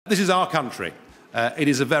This is our country. It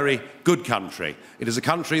is a very good country. It is a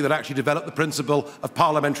country that actually developed the principle of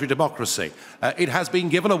parliamentary democracy. It has been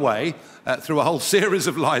given away through a whole series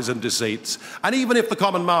of lies and deceits. And even if the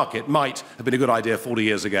common market might have been a good idea 40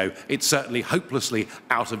 years ago, it's certainly hopelessly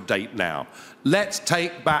out of date now. Let's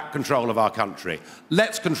take back control of our country.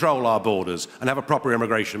 Let's control our borders and have a proper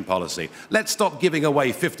immigration policy. Let's stop giving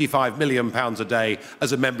away £55 million a day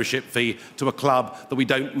as a membership fee to a club that we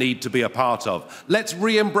don't need to be a part of. Let's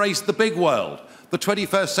re-embrace the big world, the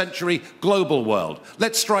 21st century global world.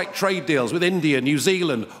 Let's strike trade deals with India, New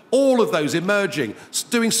Zealand, all of those emerging,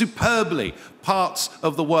 doing superbly parts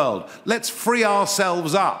of the world. Let's free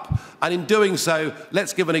ourselves up. And in doing so,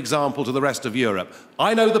 let's give an example to the rest of Europe.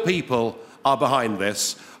 I know the people are behind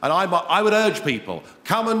this, and I would urge people,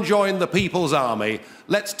 come and join the People's Army.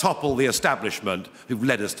 Let's topple the establishment who've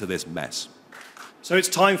led us to this mess. So it's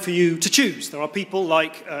time for you to choose. There are people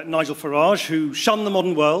like Nigel Farage who shun the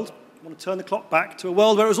modern world, want to turn the clock back to a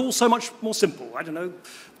world where it was all so much more simple. I don't know,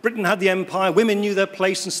 Britain had the empire, women knew their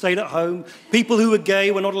place and stayed at home, people who were gay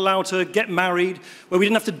were not allowed to get married, where we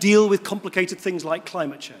didn't have to deal with complicated things like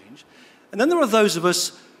climate change. And then there are those of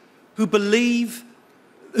us who believe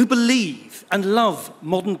and love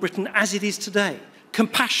modern Britain as it is today,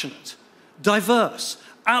 compassionate, diverse,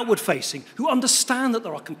 outward-facing, who understand that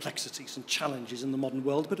there are complexities and challenges in the modern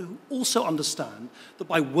world, but who also understand that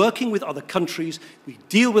by working with other countries, we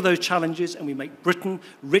deal with those challenges and we make Britain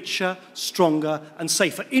richer, stronger, and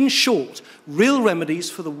safer. In short, real remedies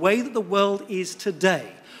for the way that the world is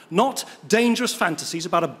today, not dangerous fantasies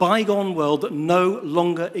about a bygone world that no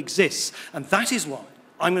longer exists. And that is why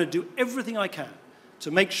I'm going to do everything I can to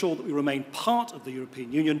make sure that we remain part of the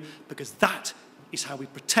European Union, because that is how we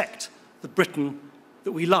protect the Britain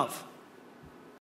that we love.